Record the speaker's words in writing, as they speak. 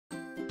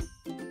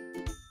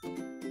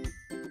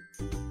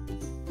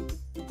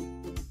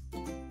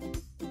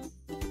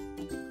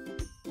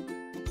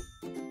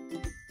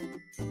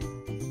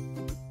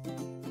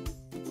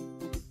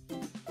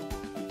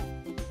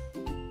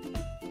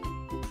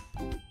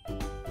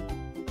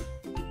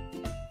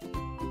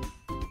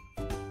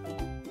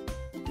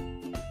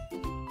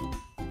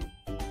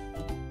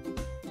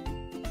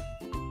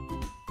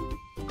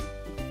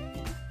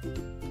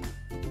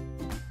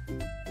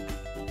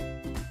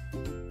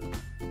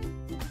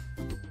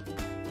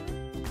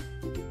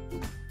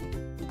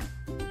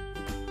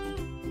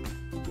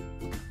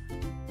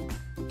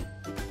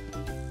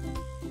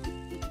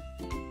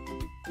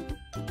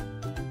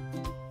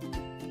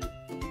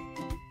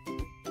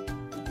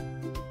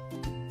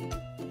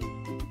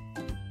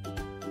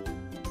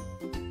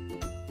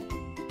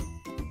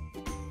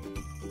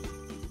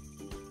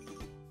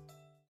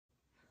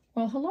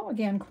Well, hello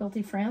again,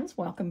 quilty friends.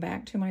 Welcome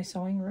back to my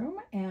sewing room.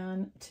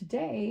 And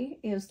today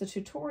is the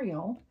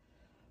tutorial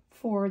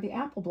for the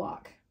Apple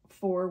Block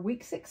for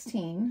week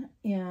 16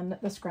 in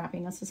the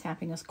Scrappiness is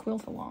Happiness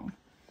Quilt Along.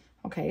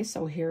 Okay,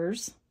 so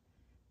here's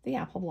the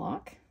Apple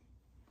Block.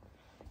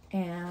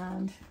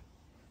 And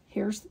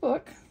here's the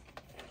book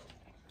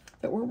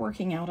that we're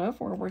working out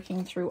of. We're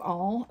working through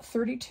all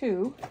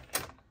 32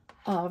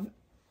 of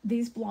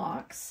these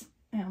blocks.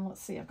 And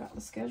let's see, I've got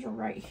the schedule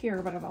right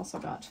here, but I've also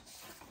got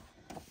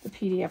the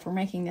PDF. We're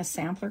making this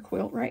sampler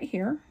quilt right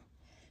here.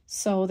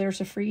 So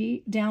there's a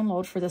free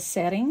download for the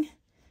setting.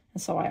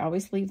 And so I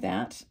always leave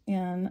that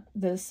in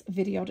this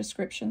video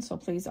description. So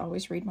please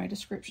always read my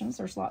descriptions.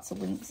 There's lots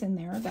of links in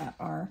there that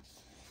are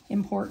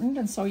important.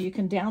 And so you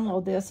can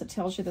download this. It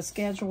tells you the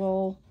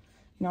schedule,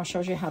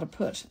 shows you how to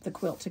put the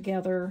quilt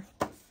together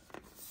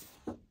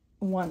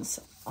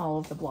once all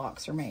of the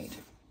blocks are made.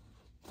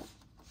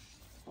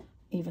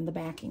 Even the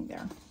backing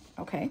there.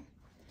 Okay.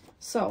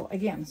 So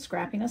again,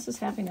 Scrappiness is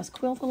Happiness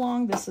Quilt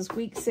Along. This is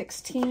week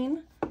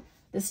 16.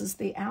 This is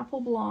the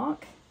Apple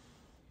Block.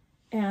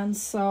 And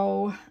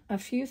so a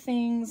few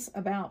things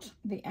about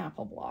the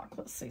Apple Block.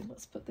 Let's see,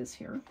 let's put this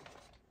here.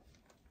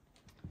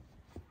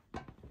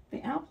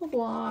 The Apple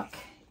Block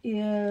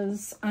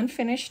is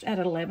unfinished at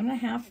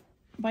 11.5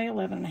 by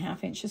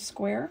 11.5 inches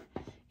square.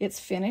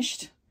 It's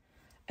finished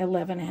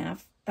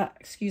 11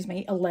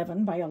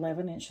 by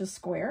 11 inches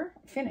square,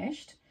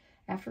 finished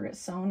after it's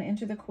sewn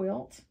into the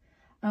quilt.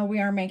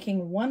 We are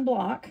making one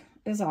block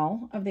is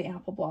all of the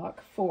Apple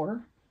Block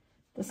for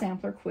the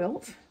sampler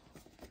quilt,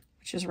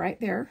 which is right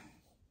there.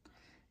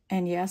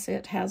 And yes,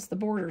 it has the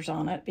borders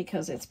on it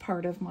because it's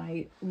part of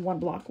my One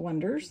Block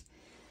Wonders.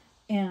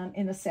 And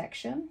in the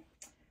section,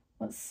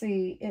 let's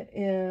see, it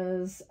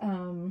is,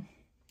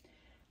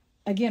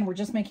 again, we're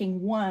just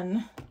making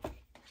one,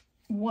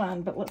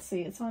 but let's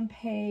see, it's on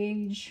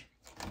page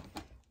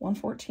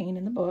 114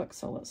 in the book.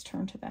 So let's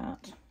turn to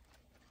that.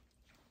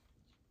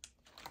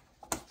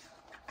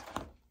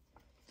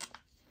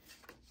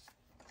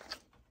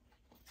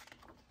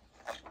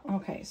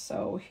 Okay,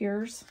 so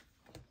here's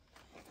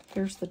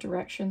the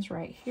directions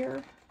right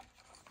here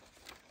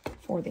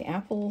for the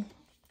Apple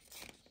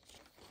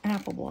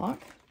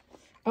Block.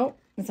 Oh,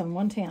 it's on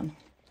 110.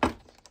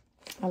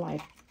 I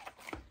lied.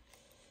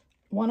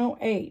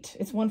 108.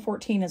 It's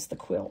 114 is the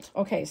quilt.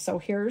 Okay, so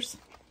here's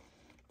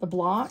the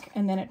block,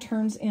 and then it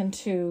turns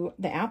into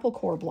the apple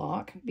core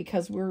block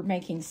because we're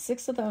making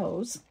 6 of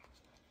those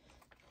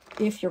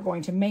if you're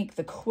going to make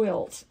the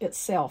quilt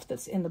itself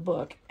that's in the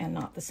book and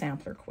not the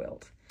sampler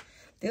quilt.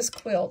 This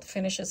quilt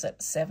finishes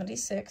at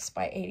 76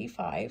 by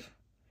 85,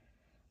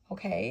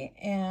 okay,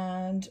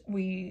 and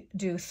we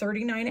do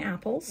 39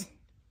 apples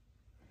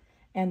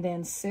and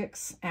then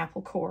 6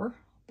 apple core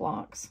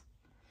blocks.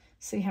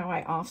 See how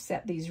I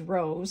offset these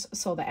rows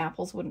so the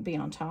apples wouldn't be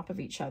on top of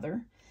each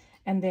other.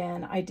 And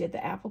then I did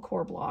the apple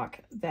core block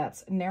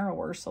that's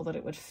narrower so that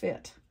it would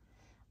fit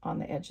on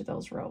the edge of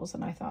those rows,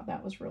 and I thought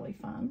that was really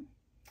fun.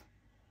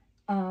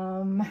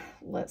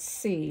 Let's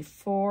see,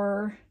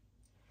 for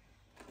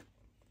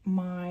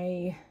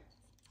my,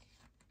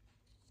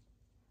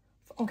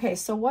 okay,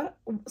 so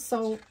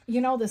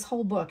this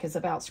whole book is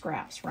about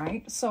scraps,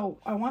 right? So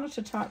I wanted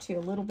to talk to you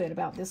a little bit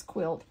about this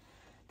quilt.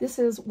 This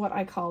is what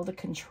I call the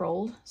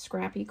controlled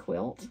scrappy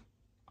quilt,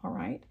 all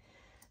right?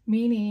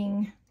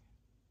 Meaning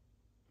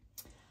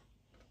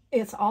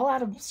it's all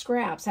out of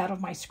scraps, out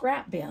of my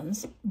scrap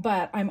bins,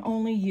 but I'm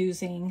only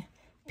using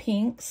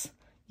pinks,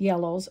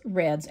 yellows,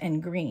 reds,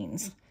 and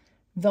greens.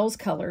 Those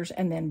colors,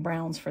 and then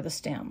browns for the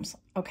stems.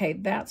 Okay,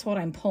 that's what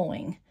I'm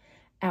pulling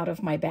out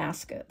of my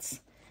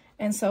baskets.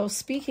 And so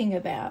speaking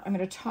of that, I'm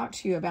going to talk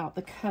to you about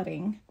the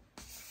cutting.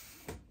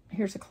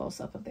 Here's a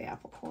close-up of the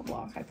apple core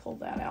block. I pulled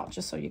that out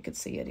just so you could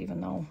see it,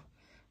 even though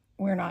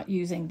we're not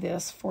using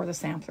this for the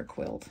sampler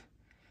quilt.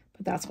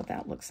 But that's what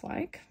that looks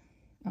like.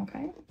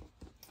 Okay.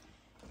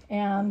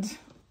 And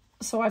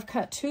so I've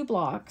cut 2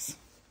 blocks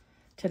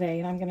today,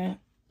 and I'm going to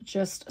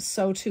just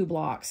sew 2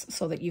 blocks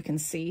so that you can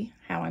see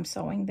how I'm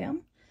sewing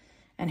them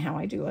and how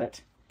I do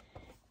it.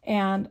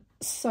 And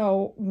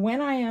so when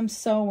I'm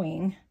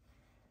cutting,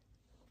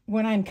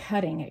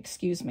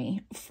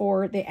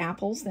 for the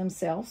apples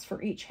themselves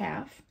for each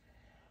half,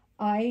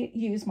 I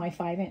use my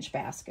 5-inch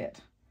basket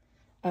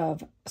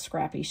of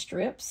scrappy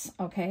strips,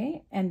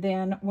 okay? And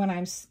then when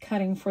I'm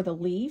cutting for the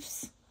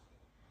leaves,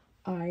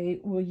 I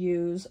will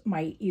use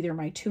either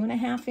my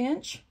 2.5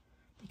 inch,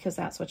 because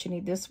that's what you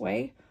need this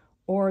way,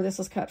 or this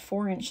is cut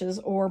 4 inches,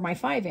 or my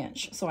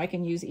 5-inch. So I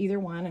can use either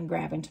one and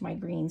grab into my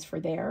greens for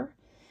there.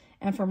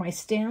 And for my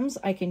stems,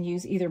 I can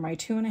use either my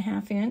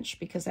 2.5 inch,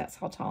 because that's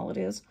how tall it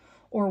is,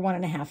 or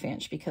 1.5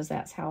 inch, because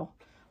that's how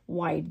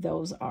wide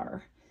those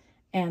are.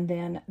 And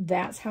then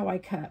that's how I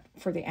cut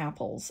for the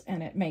apples.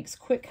 And it makes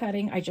quick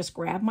cutting. I just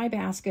grab my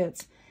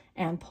baskets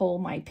and pull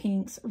my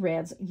pinks,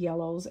 reds,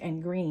 yellows,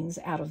 and greens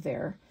out of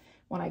there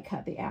when I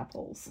cut the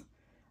apples.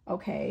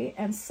 Okay,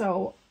 and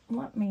so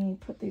let me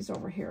put these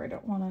over here.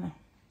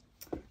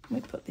 Let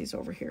me put these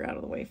over here out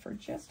of the way for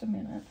just a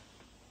minute.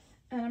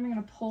 And I'm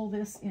going to pull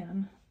this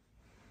in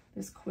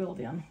this quilt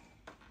in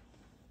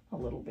a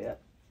little bit.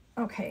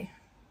 Okay,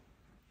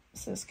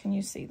 sis, can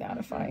you see that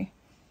if I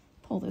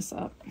pull this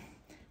up?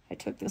 I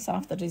took this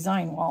off the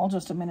design wall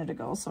just a minute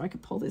ago so I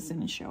could pull this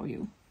in and show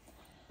you.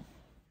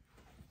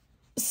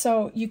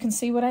 So you can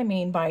see what I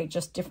mean by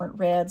just different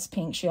reds,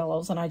 pinks,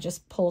 yellows, and I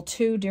just pull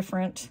 2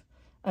 different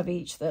of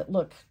each that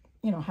look,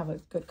 you know, have a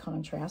good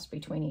contrast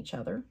between each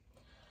other.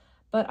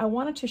 But I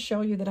wanted to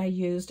show you that I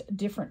used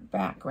different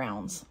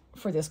backgrounds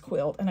for this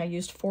quilt, and I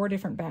used 4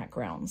 different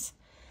backgrounds.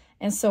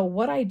 And so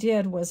what I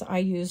did was I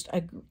used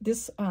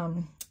this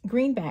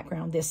green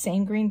background, this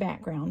same green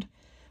background,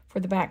 for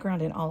the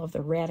background in all of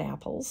the red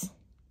apples.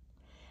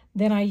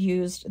 Then I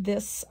used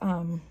this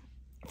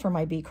for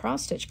my bee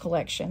cross stitch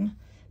collection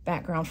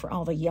background for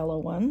all the yellow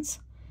ones.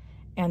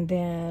 And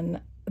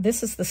then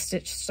this is the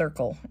stitch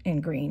circle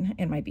in green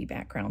in my bee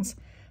backgrounds.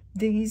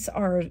 These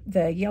are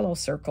the yellow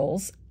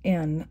circles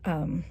in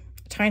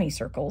tiny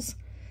circles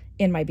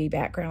in my bee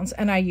backgrounds.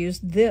 And I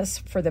used this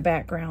for the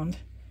background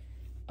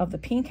of the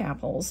pink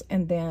apples.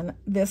 And then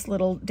this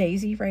little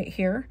daisy right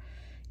here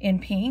in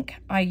pink,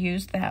 I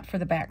used that for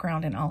the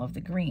background in all of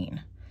the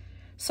green.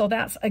 So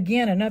that's,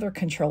 again, another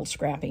controlled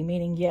scrappy,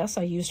 meaning, yes,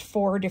 I used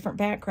 4 different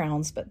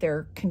backgrounds, but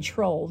they're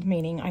controlled,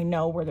 meaning I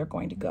know where they're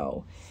going to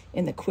go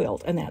in the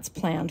quilt, and that's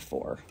planned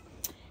for.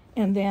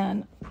 And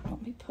then,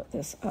 let me put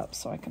this up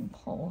so I can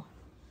pull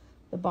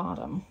the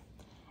bottom.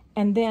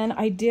 And then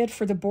I did,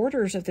 for the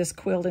borders of this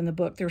quilt in the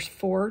book, there's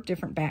 4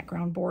 different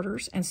background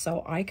borders, and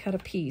so I cut a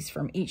piece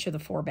from each of the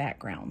 4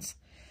 backgrounds.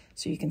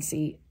 So you can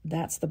see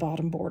that's the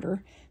bottom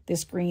border.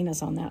 This green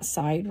is on that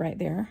side right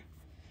there.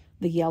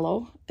 The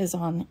yellow is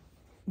on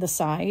the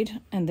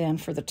side, and then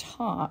for the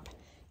top,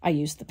 I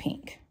used the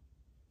pink.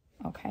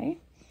 Okay.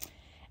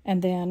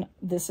 And then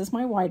this is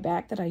my wide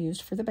back that I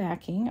used for the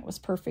backing. It was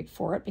perfect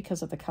for it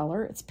because of the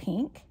color. It's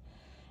pink.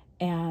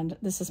 And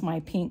this is my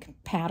pink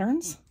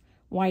patterns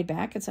wide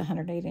back. It's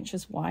 108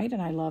 inches wide,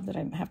 and I love that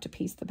I have to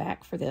piece the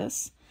back for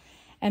this.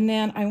 And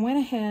then I went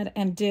ahead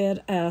and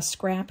did a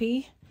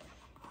scrappy.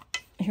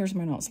 Here's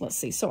my notes. Let's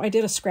see. So I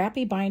did a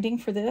scrappy binding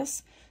for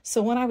this.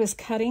 So when I was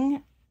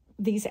cutting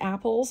these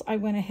apples, I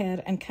went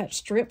ahead and cut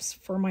strips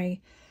for my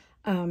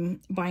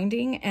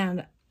binding,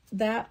 and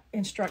that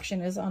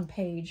instruction is on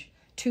page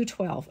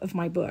 212 of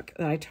my book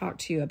that I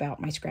talked to you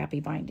about my scrappy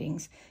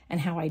bindings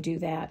and how I do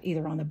that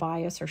either on the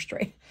bias or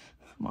straight.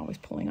 I'm always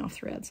pulling off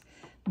threads.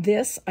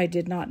 This I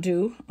did not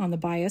do on the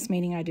bias,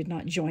 meaning I did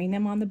not join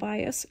them on the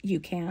bias. You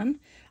can.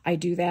 I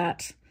do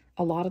that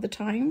a lot of the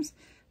times,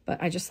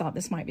 but I just thought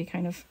this might be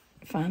kind of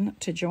fun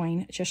to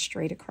join just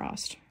straight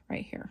across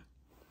right here.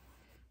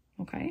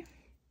 Okay.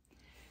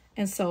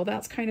 And so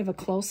that's kind of a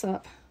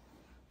close-up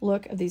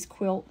look of these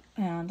quilt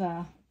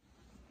and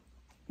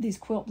these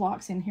quilt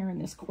blocks in here in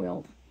this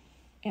quilt.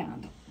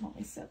 And let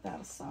me set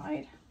that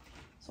aside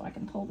so I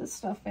can pull this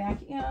stuff back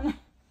in.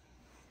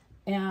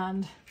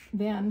 And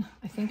then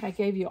I think I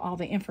gave you all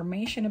the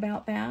information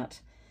about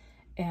that.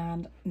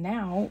 And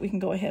now we can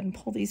go ahead and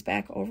pull these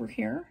back over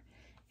here.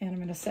 And I'm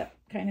going to set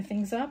kind of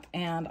things up,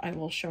 and I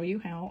will show you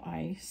how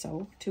I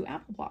sew 2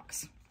 apple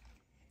blocks.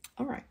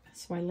 All right,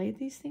 so I laid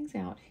these things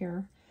out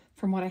here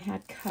from what I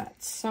had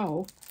cut.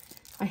 So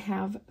I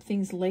have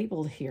things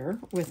labeled here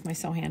with my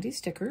Sew Handy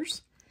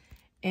stickers,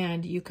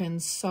 and you can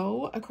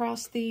sew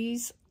across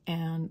these,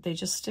 and they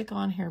just stick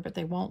on here, but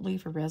they won't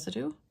leave a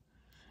residue.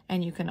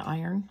 And you can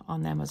iron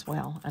on them as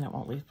well, and it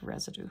won't leave a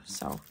residue.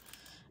 So,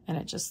 and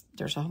it just,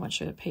 there's a whole bunch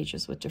of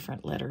pages with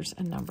different letters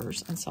and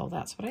numbers, and so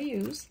that's what I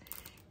use.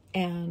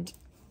 And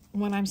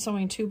when I'm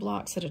sewing 2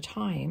 blocks at a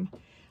time,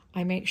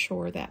 I make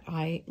sure that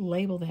I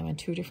label them in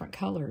 2 different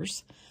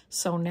colors.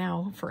 So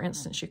now, for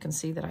instance, you can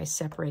see that I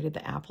separated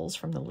the apples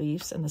from the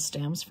leaves and the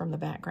stems from the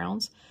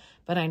backgrounds.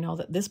 But I know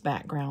that this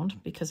background,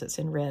 because it's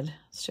in red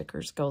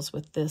stickers, goes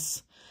with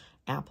this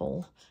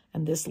apple,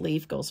 and this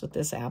leaf goes with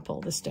this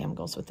apple, the stem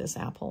goes with this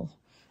apple,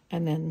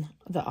 and then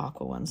the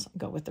aqua ones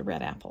go with the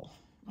red apple.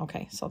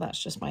 Okay, so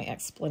that's just my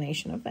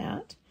explanation of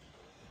that.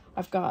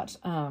 I've got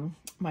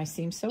my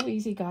Seam So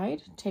Easy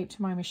guide taped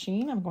to my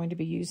machine. I'm going to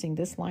be using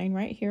this line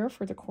right here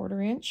for the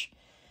 1/4 inch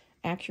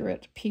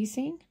accurate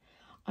piecing.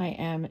 I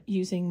am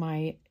using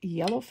my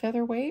yellow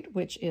featherweight,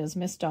 which is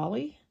Miss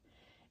Dolly,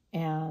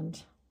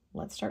 and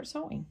let's start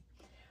sewing.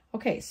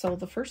 Okay, so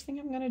the first thing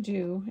I'm going to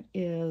do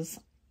is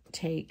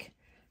take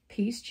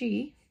piece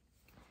G,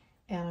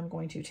 and I'm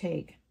going to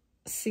take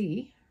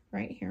C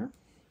right here.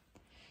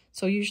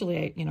 So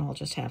usually, I'll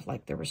just have,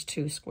 like, there was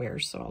 2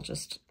 squares, so I'll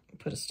just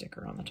put a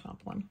sticker on the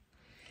top one.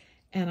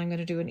 And I'm going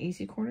to do an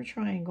easy corner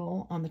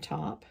triangle on the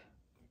top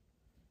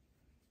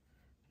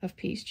of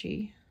piece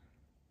G.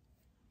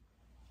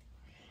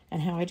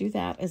 And how I do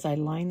that is I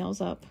line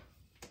those up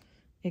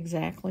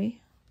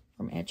exactly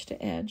from edge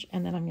to edge,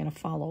 and then I'm going to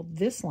follow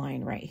this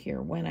line right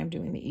here when I'm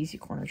doing the easy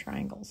corner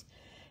triangles.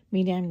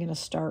 Meaning I'm going to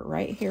start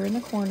right here in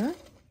the corner,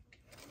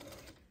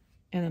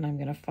 and then I'm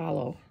going to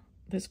follow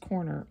this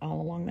corner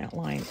all along that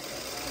line,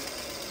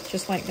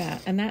 just like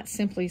that. And that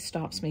simply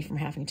stops me from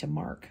having to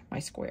mark my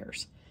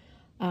squares.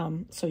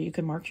 So you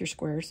can mark your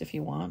squares if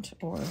you want,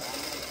 or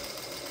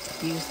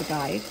use the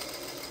guide.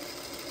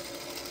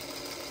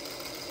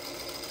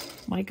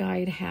 my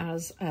guide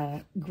has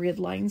grid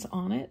lines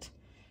on it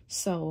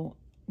so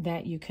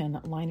that you can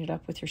line it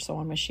up with your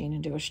sewing machine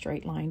and do a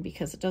straight line,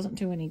 because it doesn't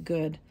do any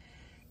good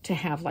to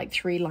have like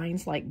 3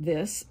 lines like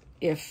this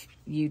if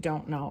you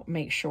don't know,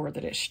 make sure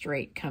that it's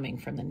straight coming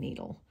from the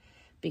needle,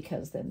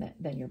 because then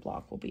your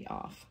block will be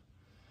off.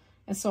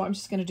 And so I'm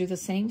just going to do the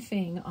same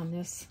thing on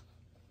this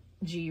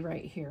G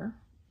right here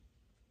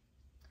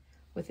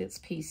with its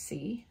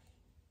PC.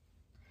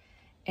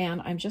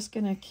 And I'm just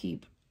going to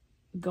keep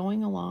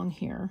going along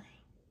here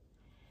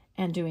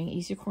and doing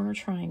easy corner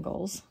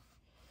triangles.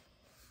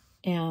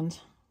 And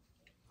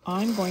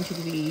I'm going to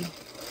be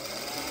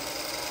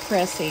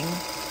pressing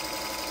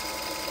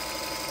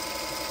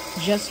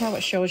just how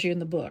it shows you in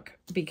the book,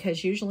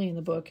 because usually in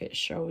the book it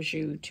shows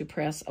you to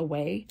press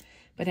away,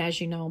 but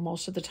as you know,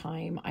 most of the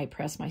time I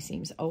press my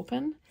seams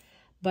open,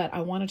 but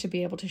I wanted to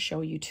be able to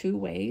show you 2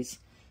 ways.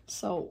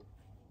 So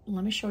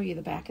let me show you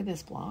the back of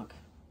this block.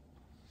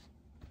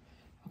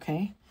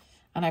 Okay,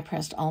 and I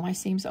pressed all my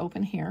seams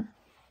open here,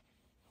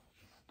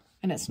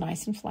 and it's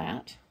nice and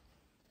flat,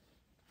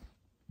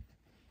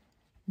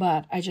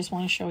 but I just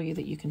want to show you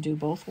that you can do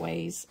both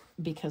ways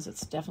because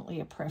it's definitely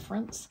a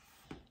preference.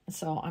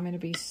 So I'm going to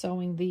be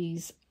sewing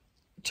these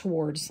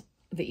towards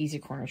the easy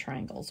corner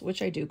triangles,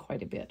 which I do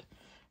quite a bit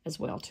as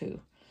well too.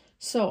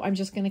 So I'm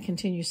just going to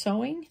continue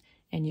sewing,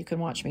 and you can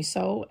watch me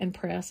sew and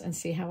press and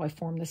see how I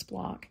form this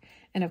block.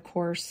 And of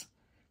course,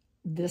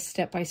 this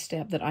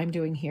step-by-step that I'm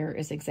doing here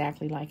is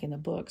exactly like in the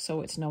book,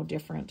 so it's no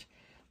different.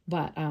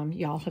 But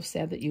y'all have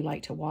said that you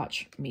like to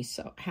watch me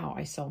sew, how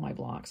I sew my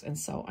blocks, and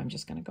so I'm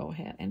just going to go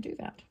ahead and do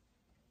that.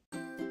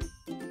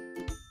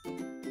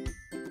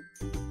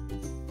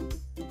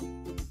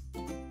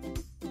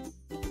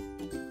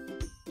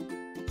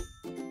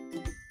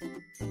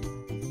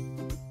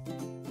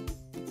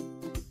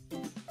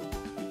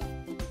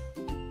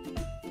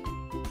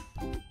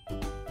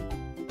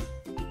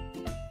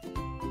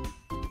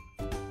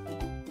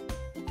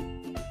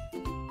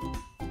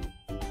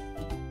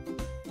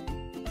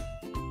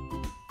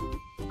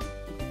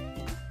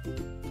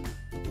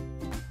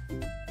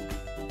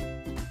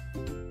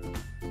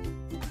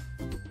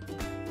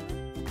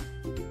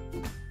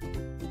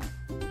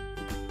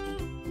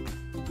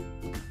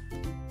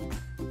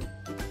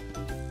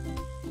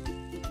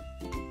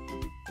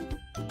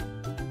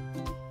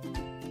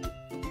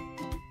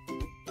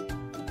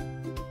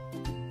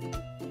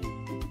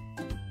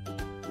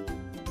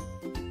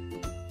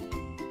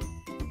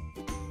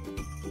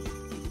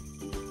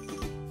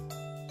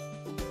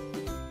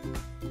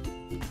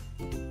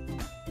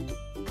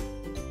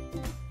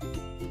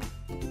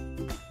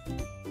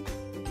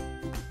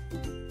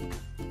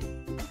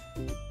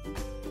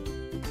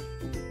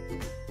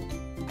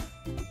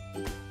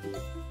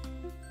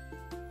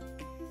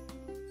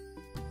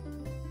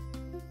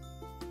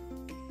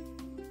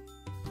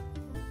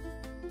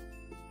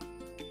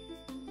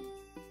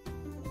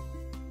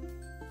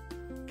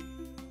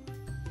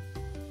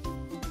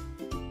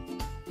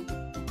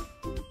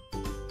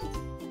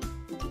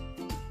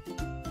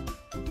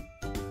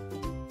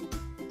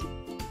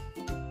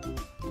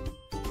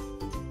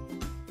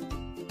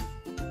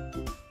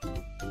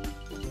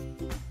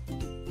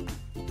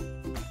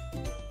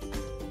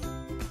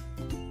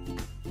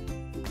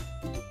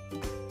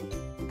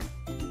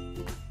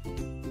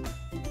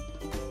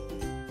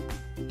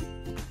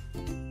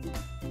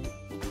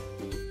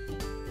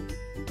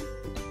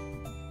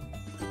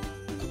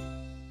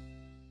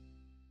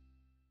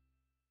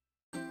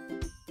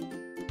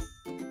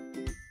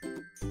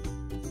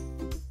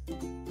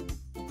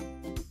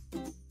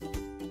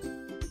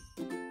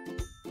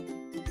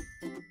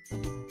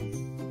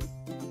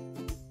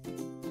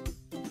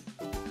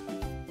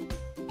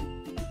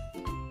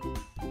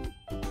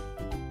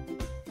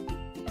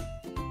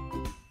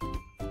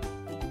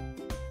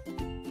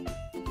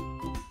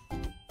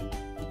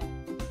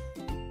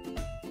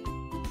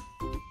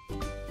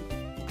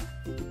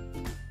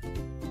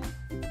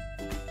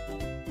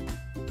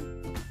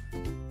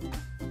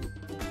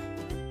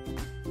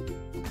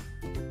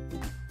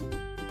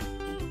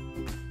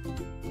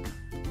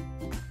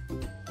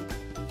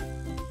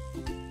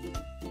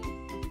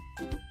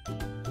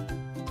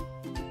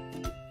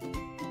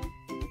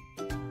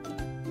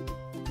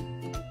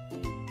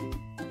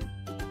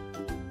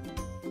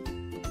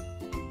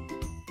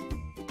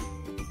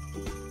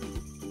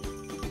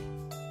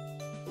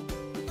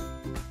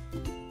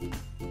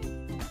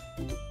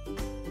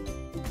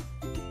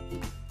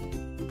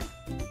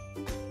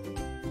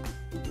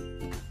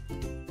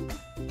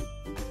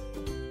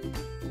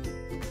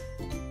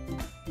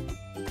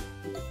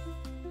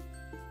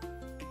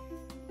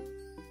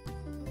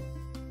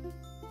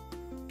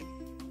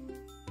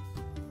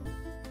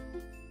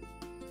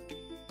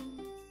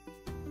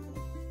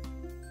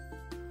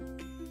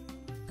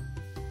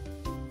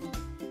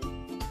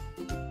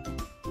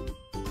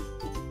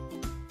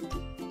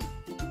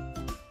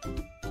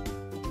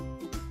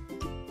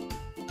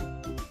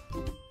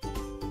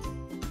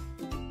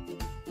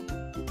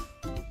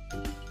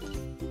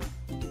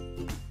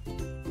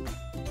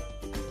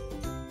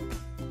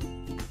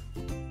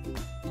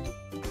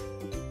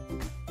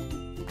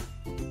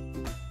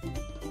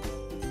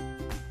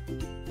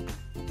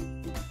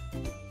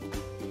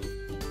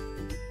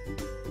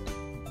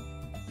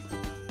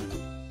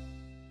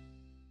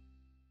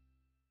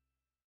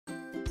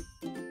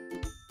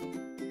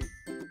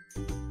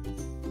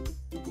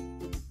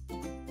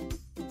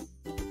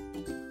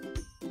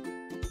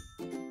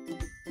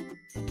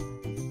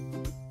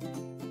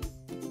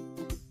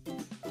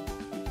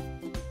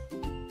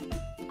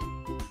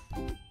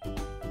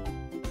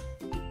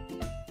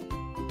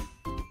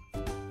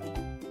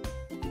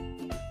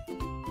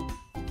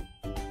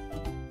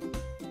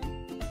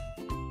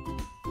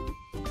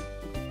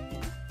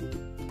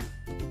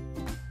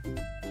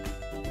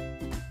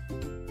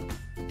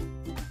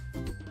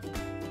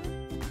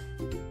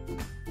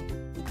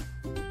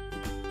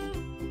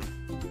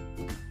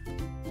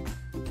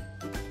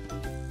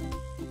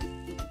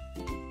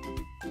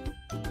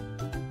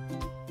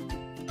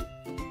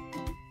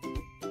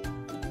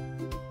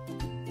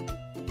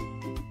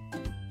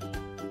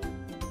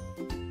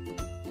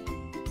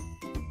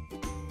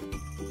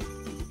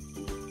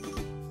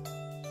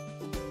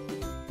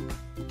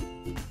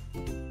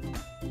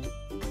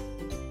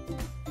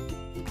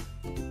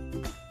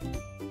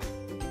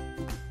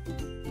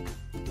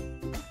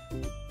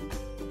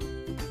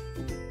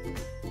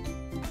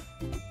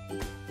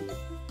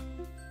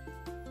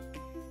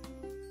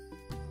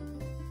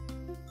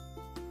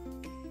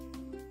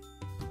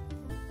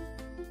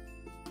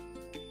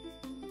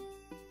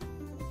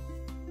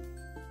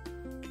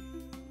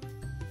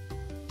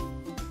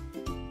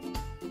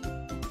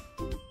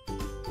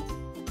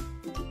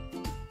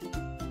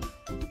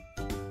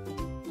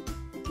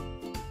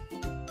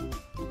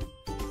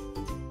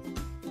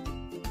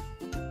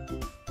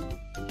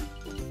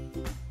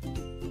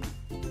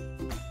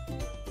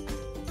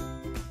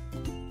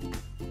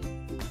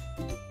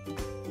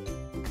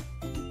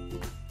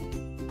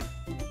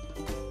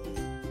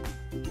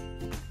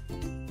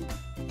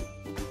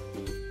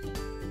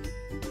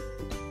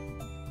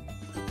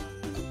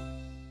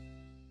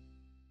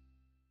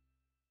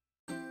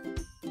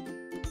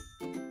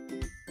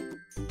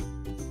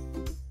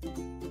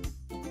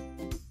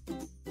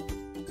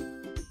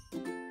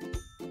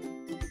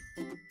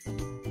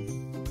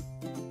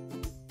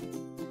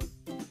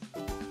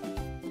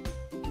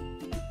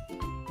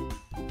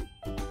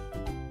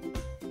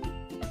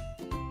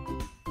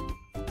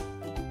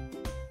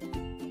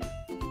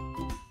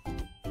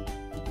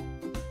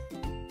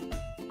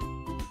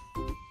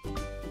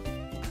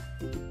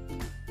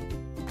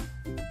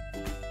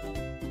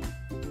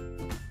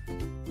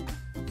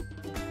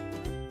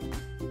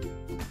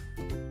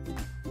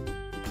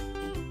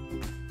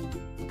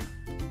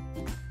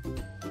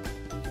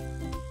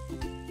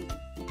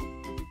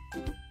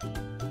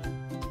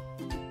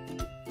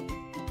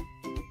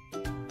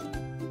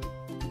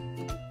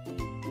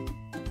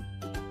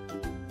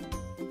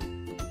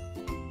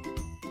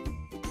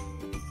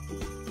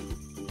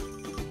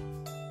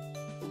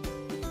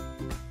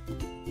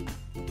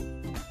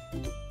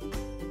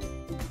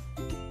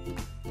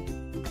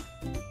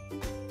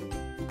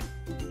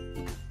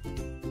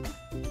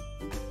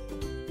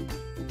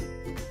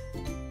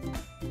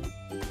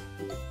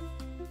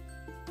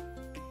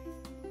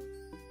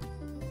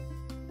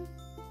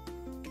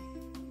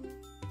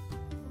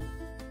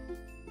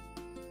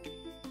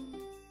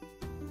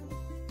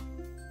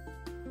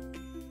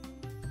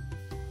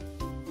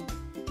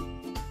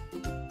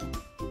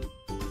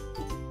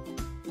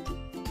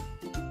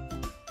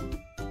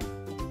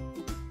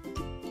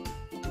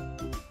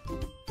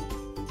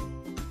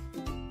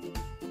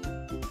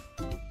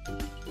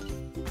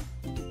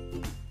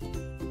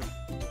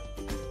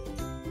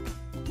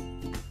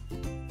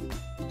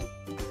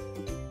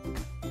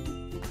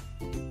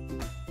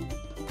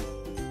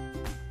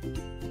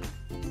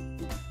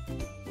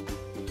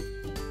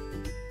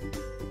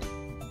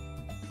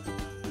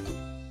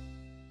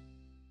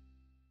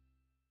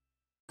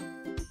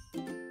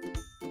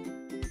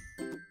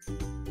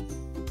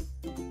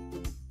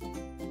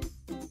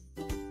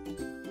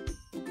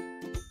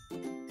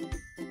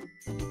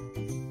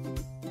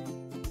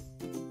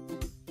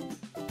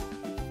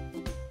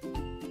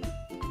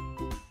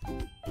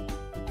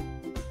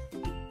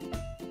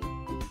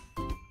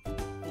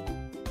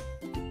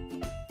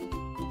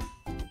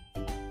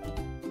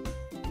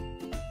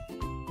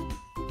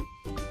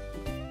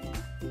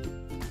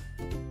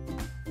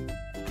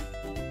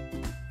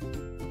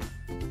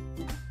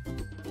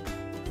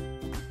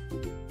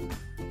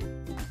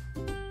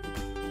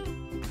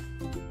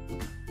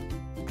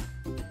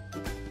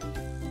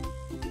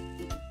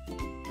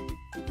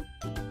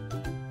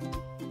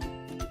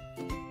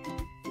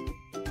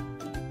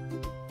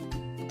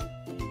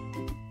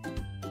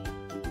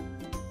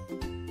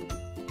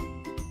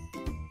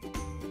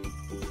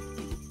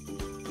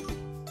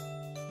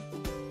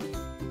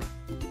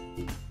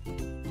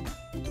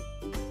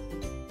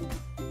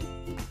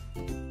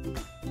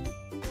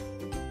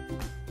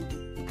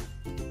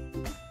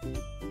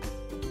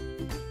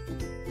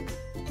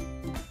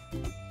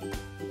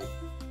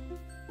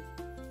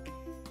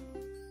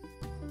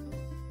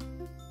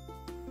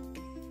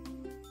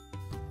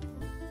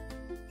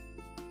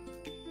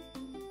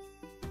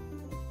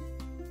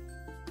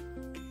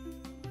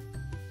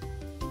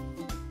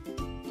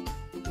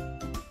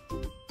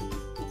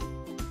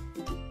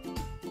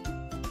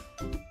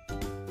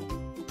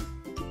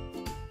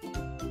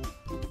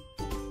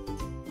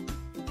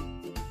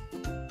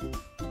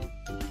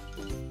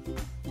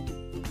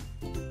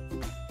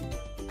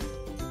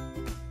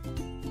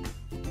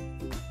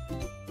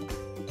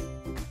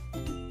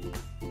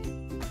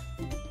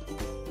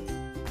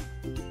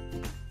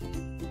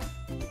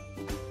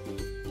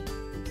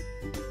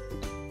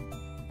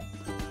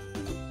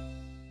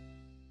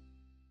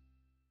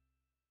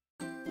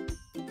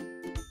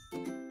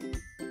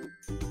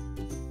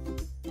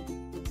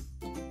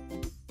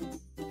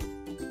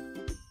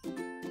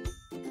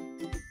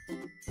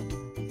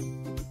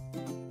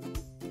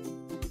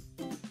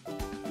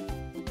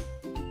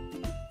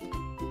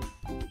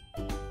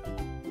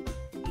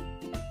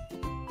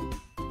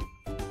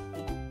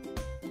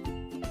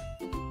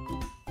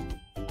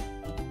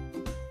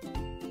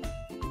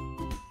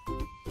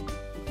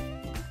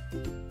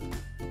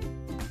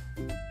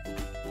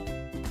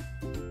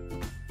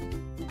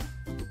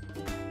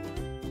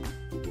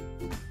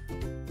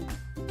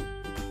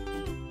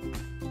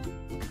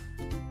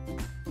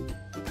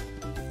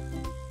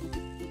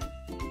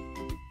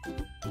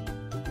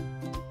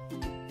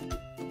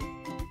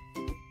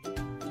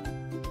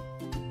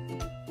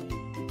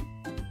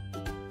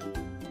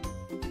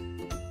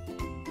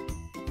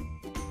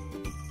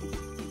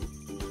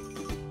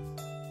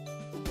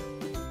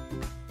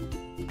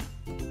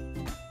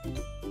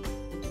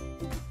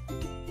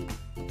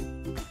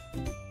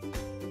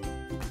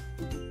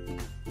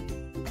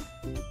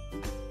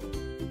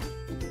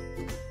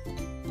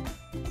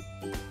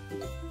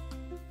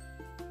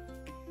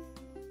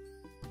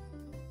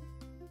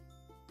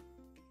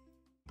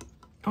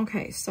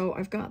 Okay, so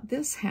I've got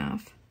this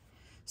half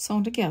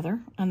sewn together,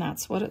 and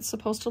that's what it's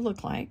supposed to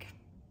look like.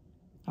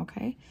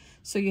 Okay,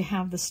 so you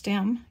have the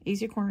stem,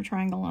 easy corner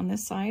triangle on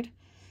this side,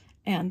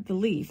 and the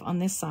leaf on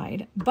this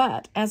side.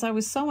 But as I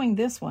was sewing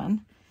this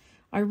one,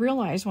 I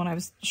realized when I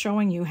was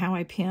showing you how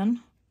I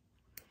pin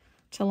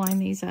to line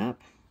these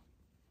up,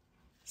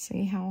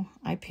 see how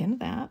I pinned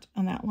that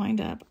and that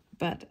lined up.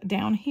 But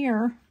down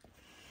here,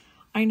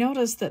 I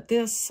noticed that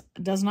this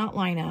does not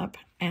line up,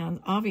 and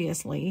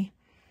obviously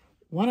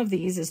one of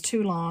these is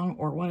too long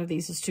or one of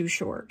these is too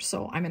short.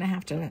 So I'm going to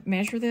have to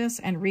measure this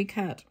and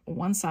recut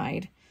one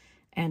side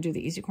and do the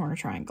easy corner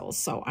triangles.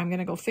 So I'm going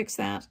to go fix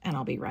that, and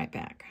I'll be right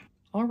back.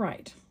 All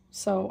right,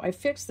 so I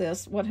fixed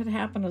this. What had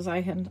happened is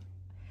I had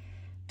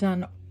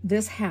done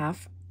this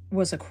half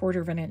was 1/4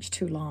 of an inch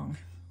too long.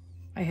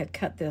 I had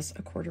cut this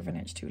 1/4 of an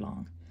inch too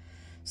long.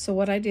 So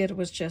what I did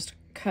was just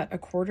cut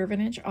 1/4 of an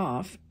inch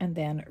off and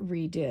then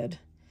redid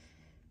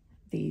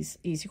these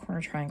easy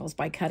corner triangles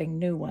by cutting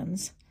new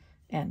ones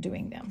and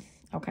doing them,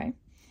 okay?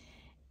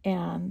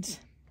 And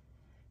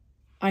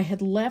I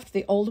had left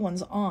the old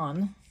ones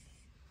on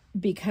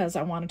because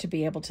I wanted to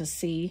be able to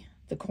see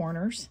the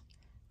corners.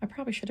 I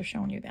probably should have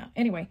shown you that.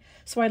 Anyway,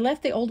 so I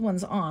left the old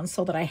ones on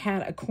so that I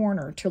had a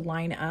corner to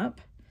line up,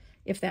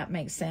 if that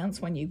makes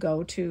sense, when you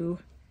go to,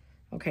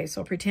 okay,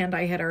 so pretend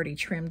I had already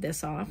trimmed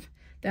this off.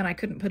 Then I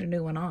couldn't put a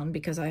new one on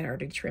because I had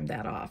already trimmed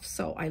that off.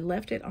 So I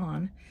left it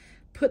on,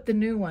 put the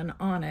new one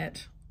on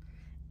it,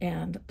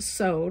 and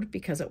sewed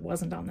because it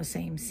wasn't on the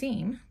same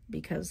seam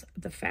because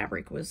the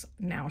fabric was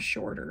now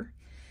shorter.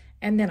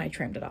 And then I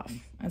trimmed it off.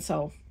 And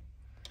so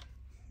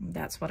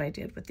that's what I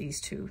did with these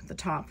two. The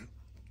top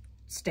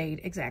stayed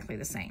exactly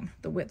the same.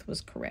 The width was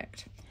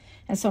correct.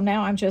 And so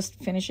now I'm just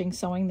finishing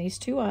sewing these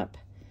two up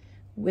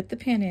with the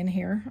pin in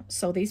here.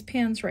 So these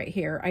pins right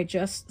here, I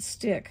just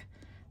stick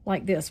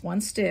like this,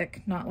 one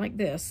stick, not like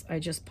this. I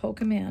just poke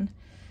them in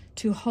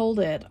to hold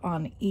it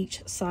on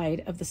each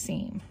side of the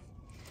seam.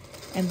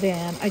 And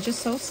then I just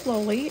sew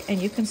slowly,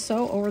 and you can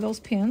sew over those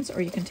pins or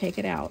you can take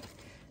it out.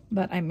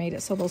 But I made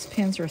it so those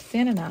pins are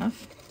thin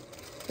enough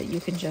that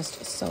you can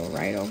just sew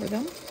right over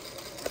them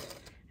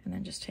and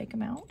then just take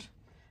them out.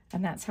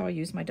 And that's how I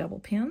use my double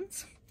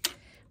pins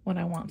when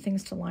I want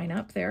things to line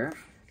up there.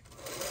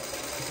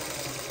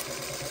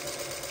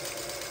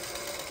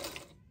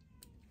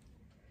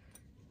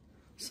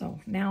 So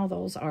now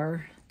those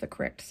are the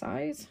correct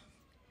size.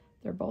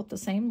 They're both the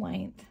same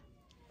length.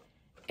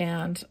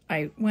 And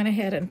I went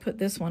ahead and put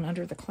this one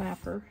under the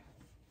clapper.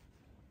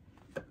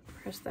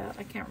 Press that.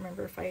 I can't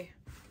remember if I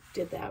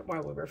did that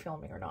while we were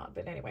filming or not.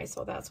 But anyway,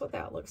 so that's what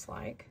that looks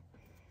like.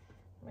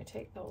 Let me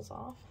take those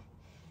off.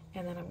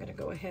 And then I'm going to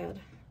go ahead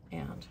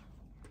and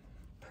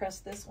press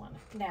this one.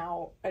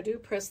 Now, I do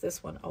press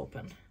this one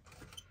open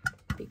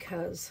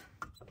because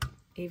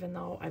even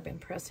though I've been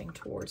pressing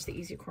towards the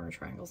easy corner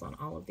triangles on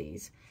all of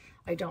these,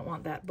 I don't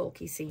want that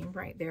bulky seam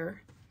right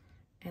there.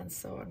 And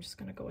so I'm just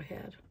going to go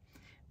ahead.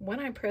 When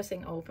I'm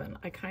pressing open,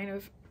 I kind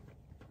of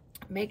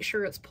make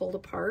sure it's pulled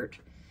apart.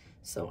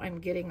 So I'm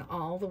getting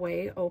all the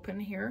way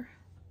open here.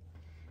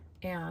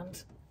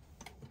 And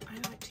I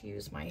like to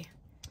use my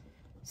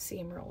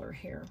seam roller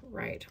here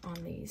right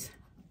on these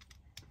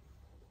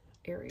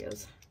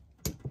areas.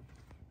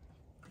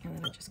 And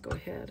then I just go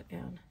ahead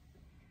and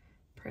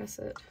press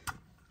it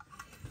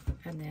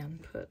and then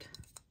put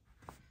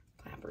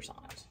clappers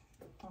on it.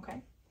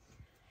 Okay.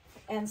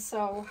 And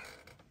so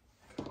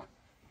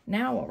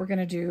now what we're going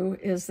to do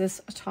is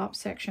this top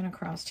section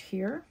across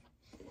here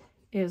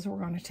is we're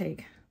going to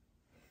take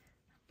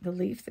the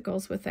leaf that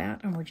goes with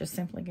that, and we're just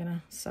simply going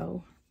to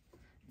sew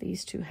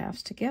these two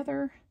halves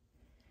together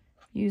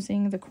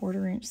using the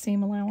 1/4 inch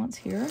seam allowance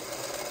here.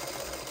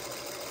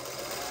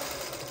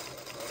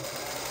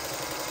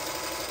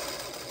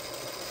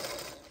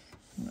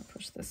 I'm going to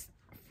push this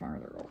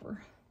farther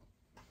over.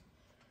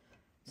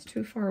 It's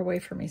too far away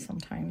for me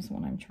sometimes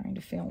when I'm trying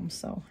to film,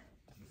 so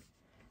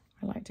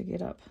I like to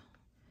get up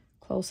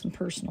close and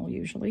personal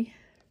usually.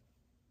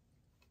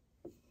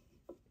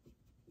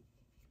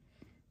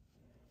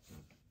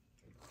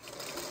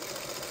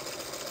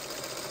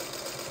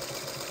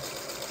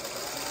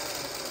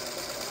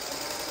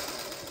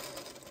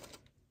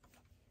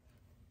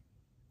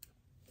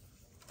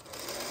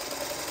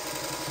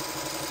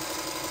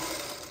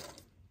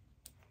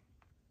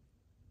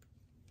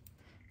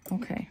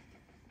 Okay.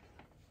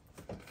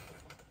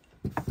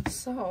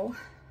 So,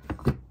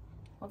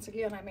 once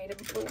again, I made a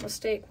little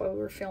mistake while we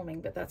were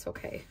filming, but that's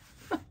okay,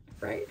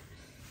 right?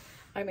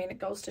 I mean, it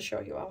goes to show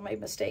you I'll make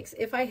mistakes.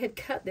 If I had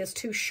cut this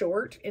too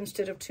short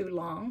instead of too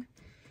long,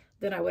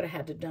 then I would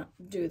have had to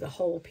do the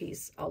whole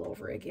piece all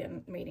over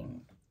again,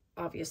 meaning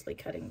obviously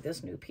cutting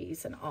this new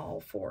piece and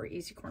all 4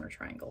 easy corner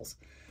triangles.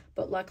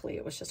 But luckily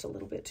it was just a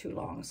little bit too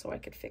long, so I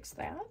could fix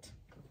that.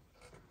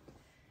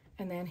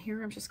 And then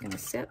here I'm just going to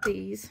set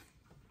these,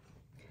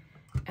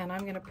 and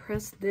I'm going to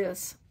press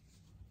this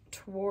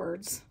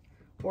towards,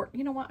 or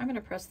you know what, I'm going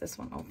to press this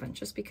one open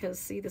just because,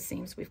 see the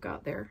seams we've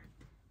got there?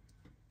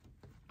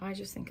 I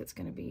just think it's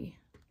going to be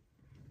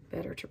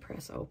better to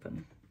press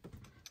open.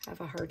 I have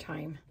a hard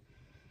time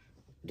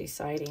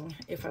deciding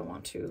if I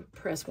want to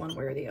press one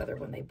way or the other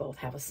when they both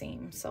have a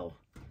seam. So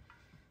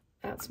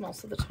that's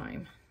most of the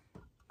time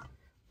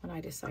when I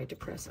decide to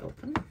press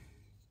open,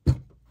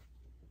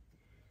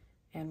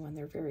 and when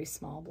they're very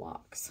small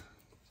blocks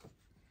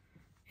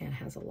and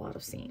has a lot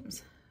of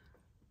seams.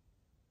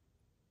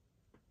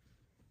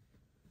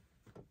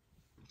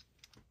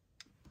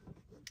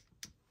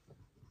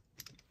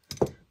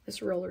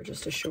 This roller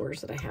just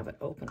assures that I have it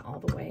open all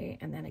the way,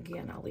 and then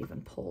again I'll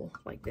even pull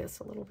like this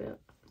a little bit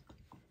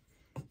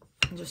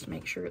and just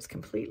make sure it's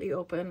completely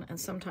open. And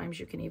sometimes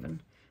you can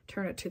even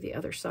turn it to the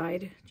other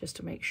side just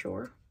to make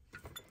sure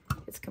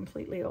it's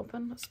completely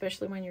open,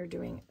 especially when you're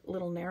doing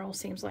little narrow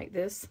seams like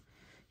this.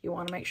 You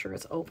want to make sure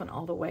it's open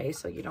all the way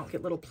so you don't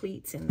get little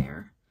pleats in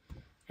there,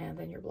 and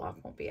then your block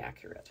won't be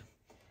accurate.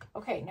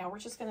 Okay, now we're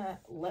just going to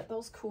let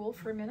those cool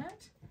for a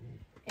minute,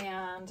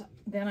 and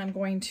then I'm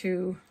going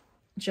to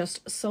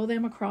just sew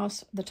them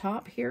across the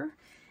top here,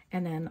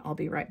 and then I'll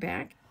be right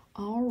back.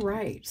 All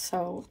right,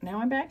 so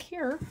now I'm back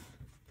here,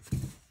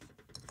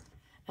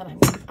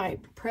 and I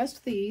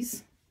pressed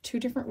these 2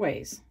 different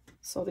ways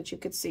so that you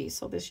could see.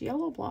 So this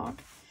yellow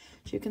block,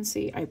 as you can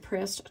see, I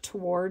pressed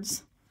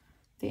towards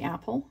the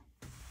apple.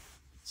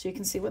 So you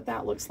can see what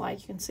that looks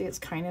like. You can see it's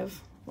kind of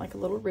like a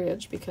little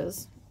ridge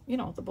because, you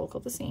know, the bulk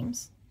of the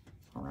seams.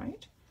 All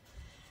right.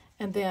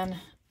 And then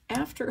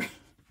after,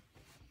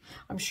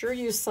 I'm sure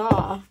you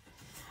saw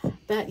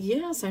that,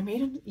 yes, I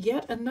made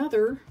yet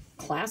another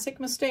classic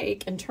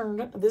mistake and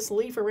turned this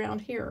leaf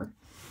around here.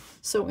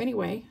 So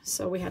anyway,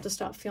 so we had to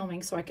stop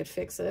filming so I could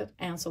fix it,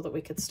 and so that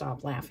we could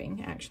stop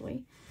laughing,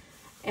 actually.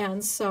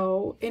 And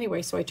so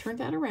anyway, so I turned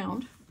that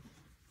around,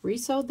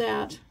 re-sewed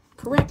that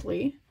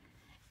correctly,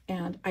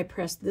 and I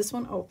pressed this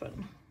one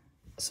open.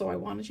 So I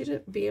wanted you to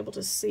be able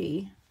to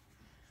see,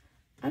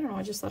 I don't know,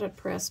 I just thought I'd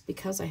press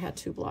because I had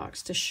 2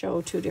 blocks to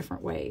show 2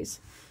 different ways.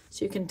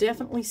 So you can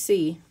definitely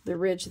see the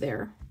ridge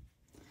there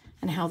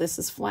and how this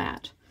is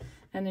flat.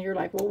 And then you're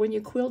like, well, when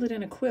you quilt it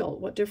in a quilt,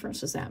 what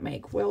difference does that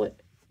make? Well,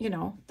 it, you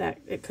know, that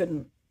it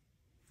couldn't,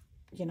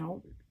 you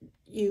know,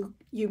 you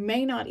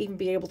may not even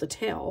be able to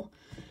tell,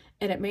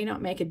 and it may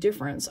not make a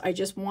difference. I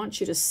just want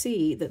you to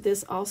see that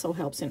this also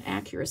helps in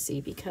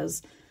accuracy,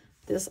 because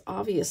this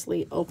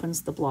obviously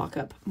opens the block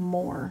up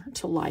more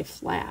to lie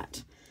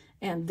flat.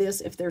 And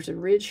this, if there's a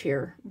ridge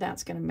here,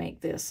 that's going to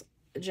make this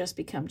just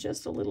become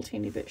just a little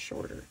teeny bit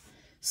shorter.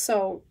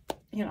 So,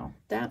 you know,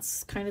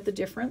 that's kind of the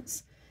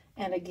difference.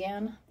 And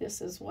again,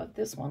 this is what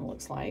this one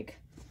looks like.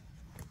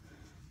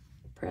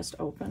 Pressed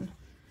open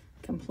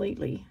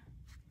completely.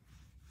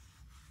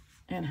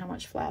 And how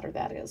much flatter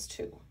that is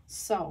too.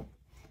 So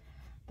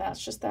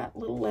that's just that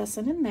little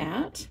lesson in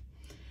that.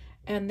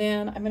 And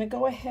then I'm going to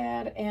go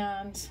ahead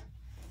and,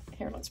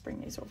 here, let's bring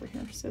these over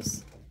here,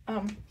 sis.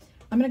 I'm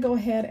going to go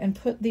ahead and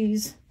put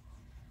these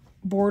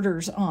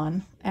borders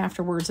on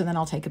afterwards, and then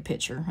I'll take a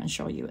picture and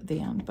show you at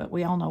the end. But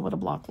we all know what a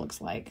block looks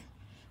like.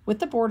 With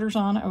the borders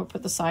on, I will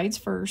put the sides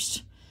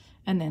first,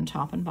 and then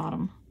top and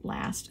bottom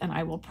last, and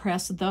I will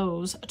press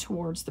those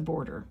towards the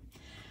border.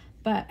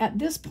 But at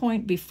this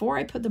point, before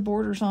I put the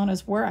borders on,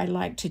 is where I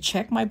like to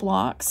check my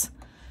blocks.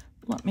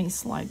 Let me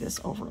slide this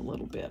over a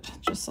little bit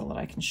just so that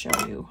I can show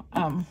you.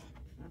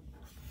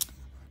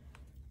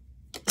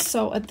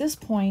 So at this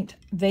point,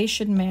 they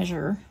should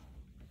measure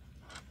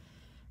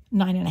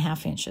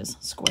 9.5 inches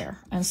square.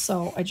 And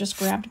so I just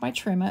grabbed my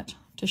Trim-It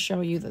to show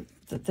you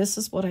that this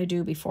is what I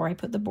do before I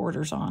put the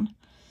borders on.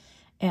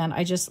 And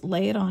I just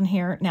lay it on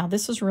here. Now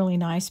this is really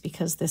nice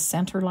because this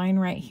center line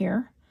right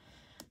here,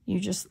 you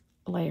just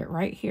lay it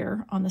right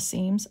here on the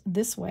seams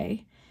this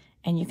way.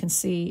 And you can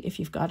see if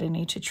you've got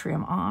any to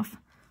trim off.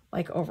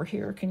 Like over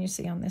here, can you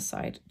see on this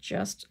side,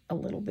 just a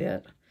little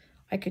bit?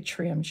 I could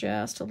trim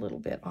just a little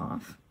bit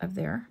off of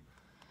there.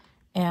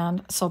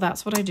 And so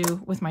that's what I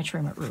do with my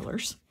Trim-It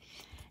rulers.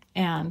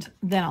 And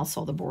then I'll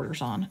sew the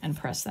borders on and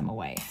press them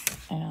away.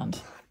 And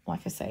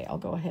like I say, I'll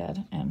go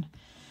ahead and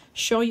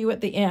show you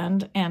at the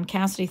end. And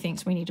Cassidy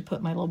thinks we need to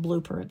put my little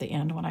blooper at the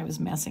end when I was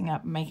messing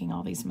up, making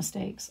all these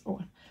mistakes.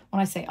 Or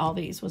when I say all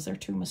these, was there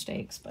 2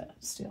 mistakes, but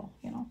still,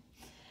 you know.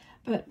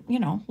 But, you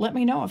know, let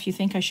me know if you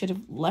think I should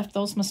have left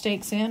those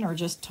mistakes in or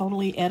just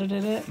totally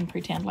edited it and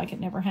pretend like it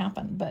never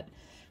happened. But,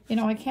 you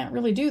know, I can't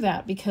really do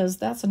that because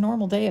that's a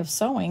normal day of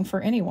sewing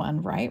for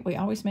anyone, right? We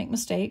always make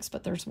mistakes,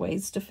 but there's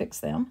ways to fix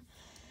them.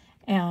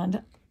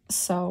 And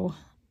so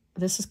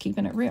this is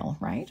keeping it real,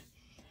 right?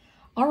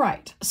 All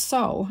right,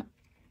 so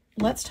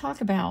let's talk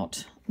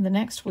about the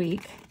next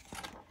week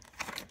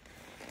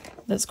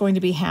that's going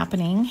to be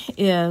happening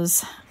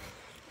is,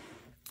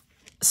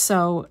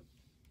 so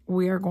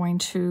we are going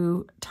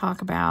to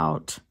talk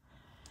about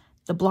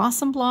the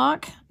Blossom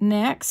Block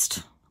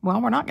next. Well,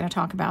 we're not going to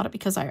talk about it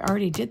because I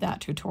already did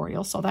that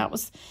tutorial. So that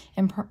was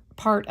in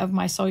part of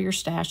my Sew Your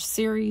Stash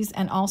series,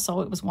 and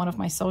also it was one of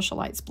my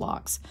Sewcialites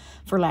blocks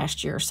for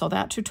last year. So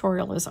that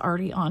tutorial is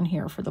already on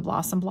here for the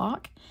Blossom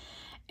Block.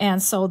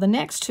 And so the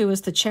next 2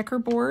 is the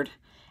checkerboard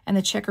and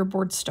the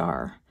checkerboard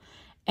star.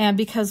 And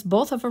because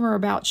both of them are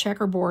about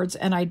checkerboards,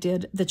 and I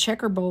did the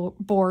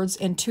checkerboards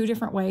in 2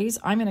 different ways,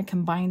 I'm going to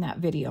combine that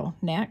video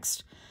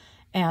next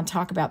and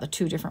talk about the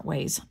 2 different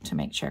ways to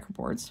make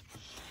checkerboards.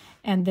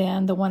 And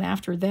then the one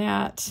after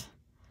that,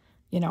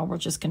 you know, we're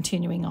just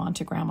continuing on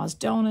to Grandma's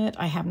Donut.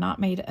 I have not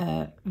made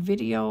a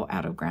video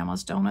out of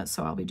Grandma's Donut,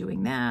 so I'll be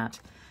doing that,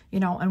 you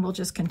know, and we'll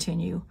just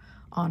continue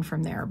on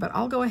from there. But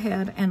I'll go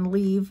ahead and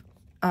leave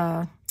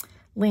a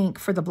link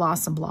for the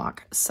Blossom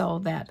Block so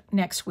that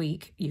next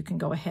week you can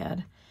go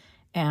ahead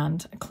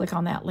and click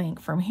on that link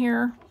from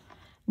here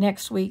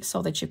next week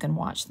so that you can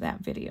watch that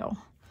video.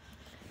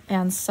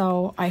 And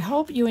so I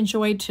hope you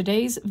enjoyed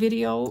today's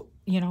video.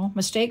 You know,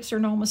 mistakes or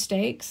no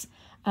mistakes.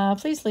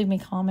 Please leave me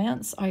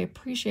comments. I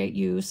appreciate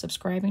you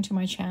subscribing to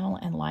my channel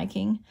and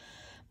liking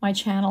my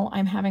channel.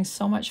 I'm having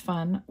so much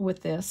fun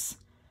with this,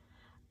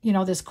 you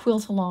know, this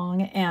Quilt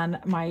Along and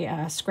my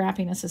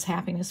Scrappiness is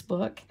Happiness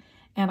book.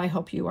 And I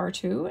hope you are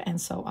too. And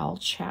so I'll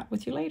chat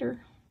with you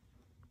later.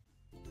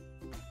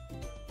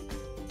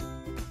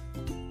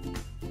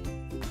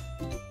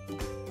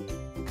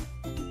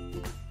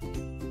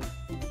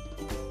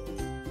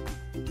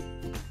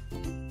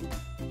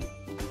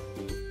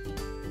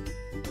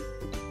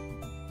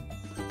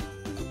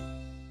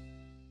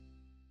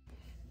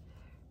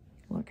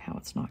 Look how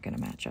it's not going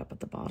to match up at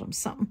the bottom.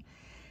 Something.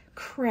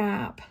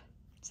 Crap.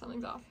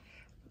 Something's off.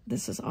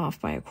 This is off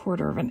by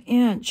 1/4 of an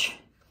inch.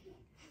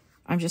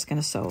 I'm just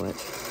going to sew it.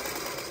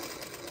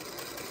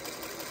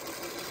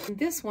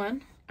 This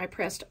one, I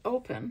pressed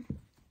open.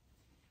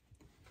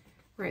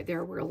 Right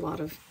there were a lot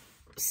of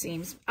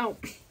seams. Oh,